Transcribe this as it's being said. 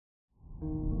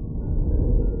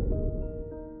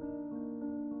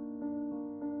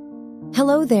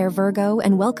Hello there, Virgo,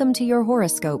 and welcome to your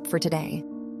horoscope for today,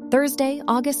 Thursday,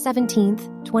 August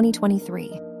 17th,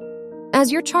 2023.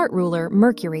 As your chart ruler,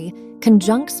 Mercury,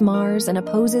 conjuncts Mars and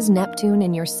opposes Neptune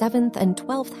in your 7th and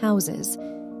 12th houses,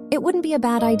 it wouldn't be a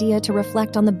bad idea to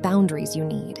reflect on the boundaries you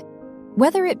need.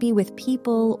 Whether it be with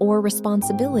people or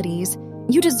responsibilities,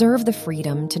 you deserve the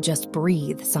freedom to just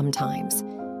breathe sometimes.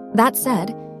 That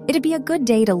said, it'd be a good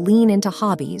day to lean into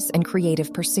hobbies and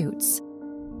creative pursuits.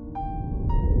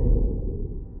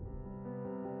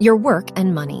 Your work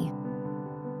and money.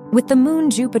 With the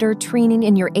Moon-Jupiter trining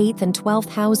in your 8th and 12th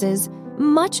houses,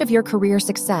 much of your career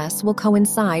success will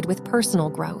coincide with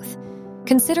personal growth.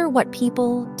 Consider what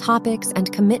people, topics,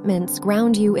 and commitments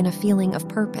ground you in a feeling of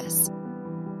purpose.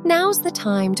 Now's the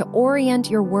time to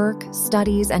orient your work,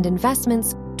 studies, and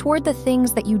investments toward the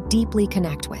things that you deeply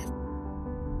connect with.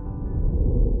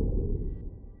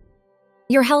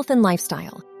 Your health and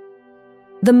lifestyle.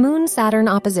 The Moon-Saturn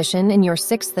opposition in your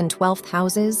 6th and 12th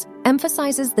houses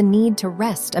emphasizes the need to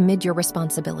rest amid your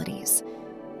responsibilities.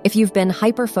 If you've been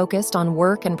hyper-focused on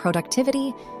work and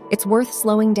productivity, it's worth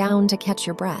slowing down to catch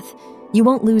your breath. You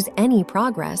won't lose any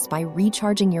progress by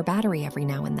recharging your battery every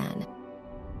now and then.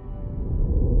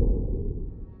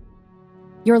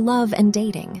 Your love and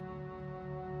dating.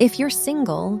 If you're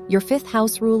single, your 5th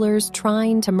house ruler's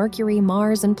trine to Mercury,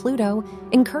 Mars, and Pluto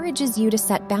encourages you to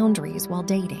set boundaries while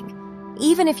dating.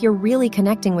 Even if you're really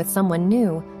connecting with someone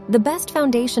new, the best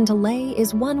foundation to lay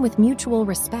is one with mutual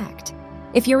respect.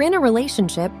 If you're in a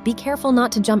relationship, be careful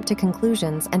not to jump to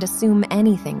conclusions and assume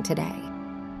anything today.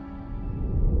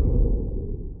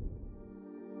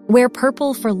 Wear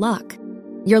purple for luck.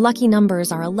 Your lucky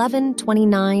numbers are 11,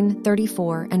 29,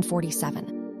 34, and 47.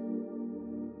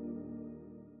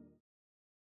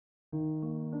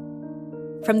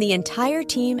 From the entire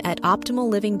team at Optimal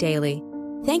Living Daily,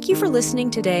 thank you for listening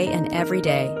today and every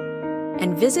day.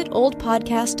 And visit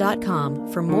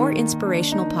oldpodcast.com for more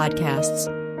inspirational podcasts.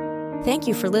 Thank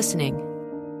you for listening.